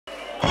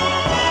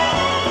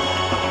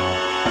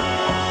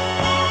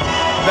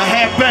The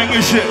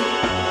headbanger shit.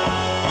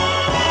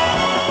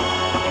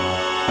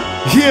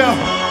 Yeah.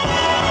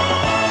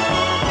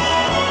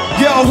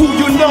 Yo, who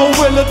you know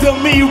realer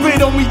than me,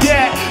 riddle me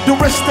that. The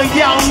rest of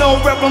y'all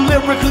know where I'm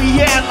lyrically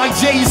at. Like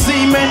Jay-Z,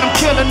 man, I'm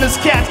killing this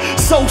cat.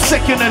 So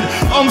sickening,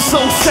 I'm so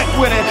sick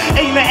with it.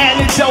 Ain't an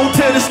antidote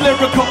to this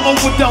lyrical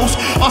overdose.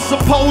 I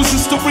suppose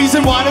it's the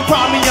reason why they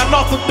call me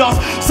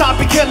unorthodox. So I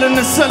be killing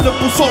the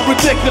syllables so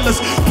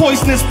ridiculous.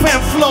 Poisonous pen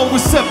flow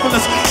with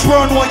syphilis.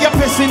 Burn while you're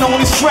pissing on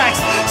these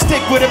tracks. Stick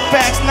with the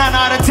facts, 9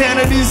 out of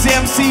 10 of these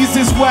MCs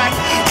is whack.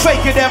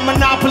 Faker that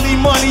monopoly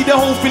money, the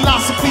whole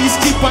philosophy's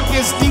cheap. I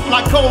get steep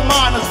like coal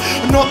miners.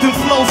 Nothing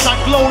flows, I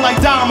glow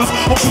like diamonds.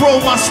 A pro,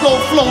 my slow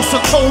flow so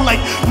cold like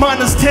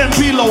 -10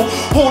 below.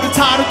 Hold the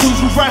title to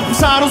you rap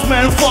recitals,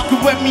 man.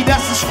 Fucking with me,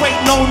 that's a straight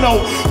no-no.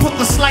 Put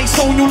the slice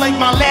on you like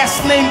my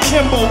last name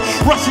Kimbo.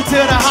 Rush you to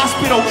the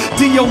hospital.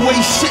 DOA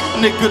shit,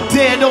 nigga,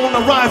 dead on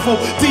arrival.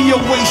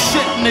 DOA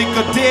shit,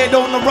 nigga, dead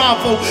on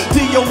arrival.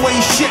 DOA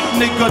shit,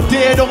 nigga,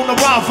 dead on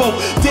arrival.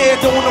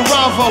 Dead on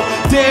arrival.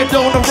 Dead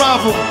on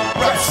arrival.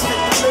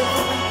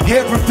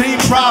 Everything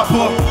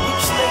proper.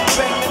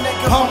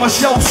 I'm a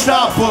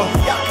showstopper.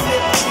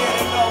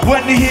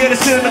 When they hear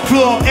this in the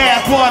club,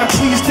 ask water,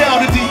 please tell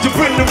the DJ,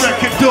 bring the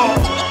record up.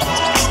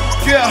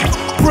 Yeah,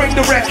 bring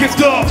the record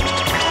up.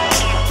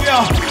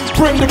 Yeah,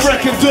 bring the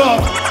record up.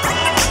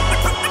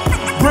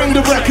 Bring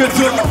the record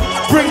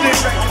up. Bring the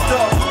record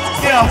up.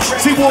 Yeah,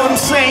 see what I'm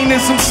saying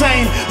is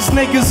insane. These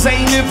niggas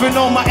ain't living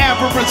on my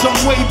average. I'm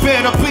way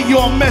better,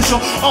 beyond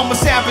measure. I'm a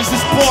savage,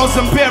 this bars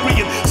I'm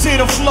burying. See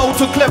the flow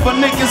to clever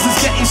niggas is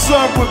getting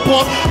served with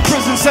bars.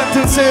 Prison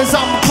sentences,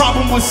 I'm a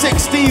problem with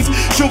 16s.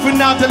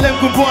 Juvenile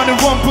delinquent, running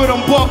run, but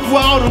I'm buck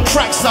wild on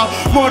tracks out.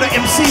 Murder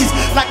MCs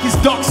like it's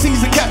dark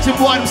season. Catching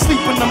while I'm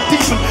sleeping, I'm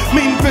deepin'.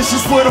 Mean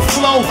vicious with a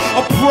flow,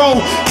 a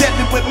pro.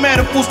 Deadly with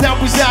metaphors now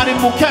residing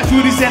more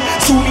casualties than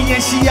Sunni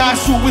and Shia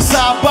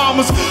suicide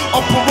bombers. A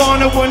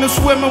piranha when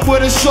swimming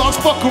with the sharks,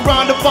 fuck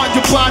around to find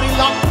your body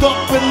locked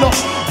up in the,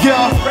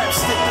 yeah.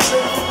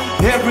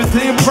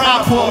 Everything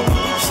proper.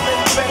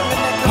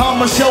 I'm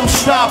a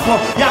showstopper.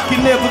 Y'all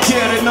can never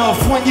get enough.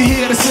 When you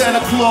hear this in the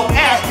club,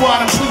 act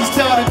wild and please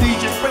tell the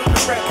DJ.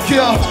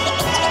 Yeah.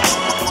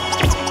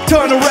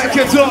 Turn the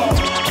record up.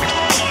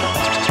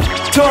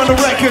 Turn the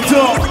record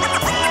up.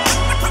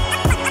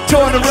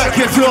 Turn the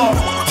record up.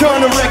 Turn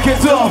the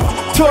record up.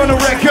 Turn the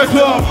record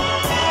up.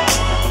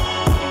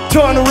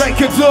 Turn the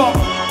record up.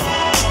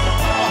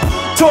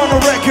 Turn the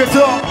record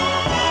up.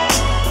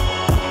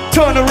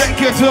 Turn the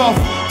record up.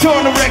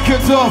 Turn the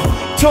record up.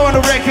 Turn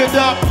the record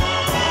up.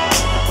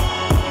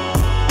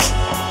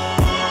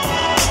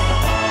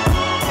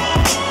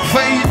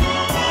 Fade.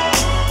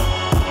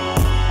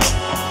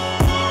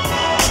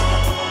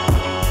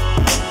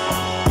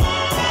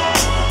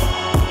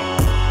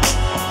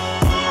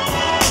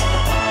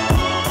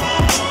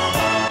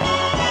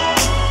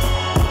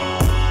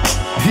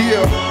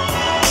 Here.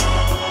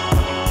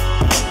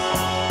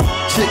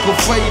 Check a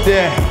fade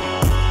there.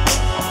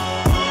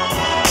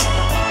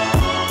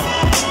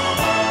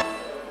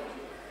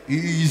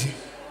 Easy.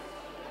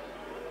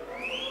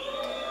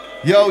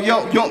 Yo,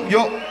 yo, yo,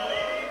 yo.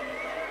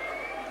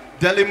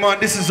 Deli man,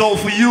 this is all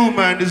for you,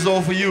 man. This is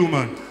all for you,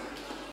 man.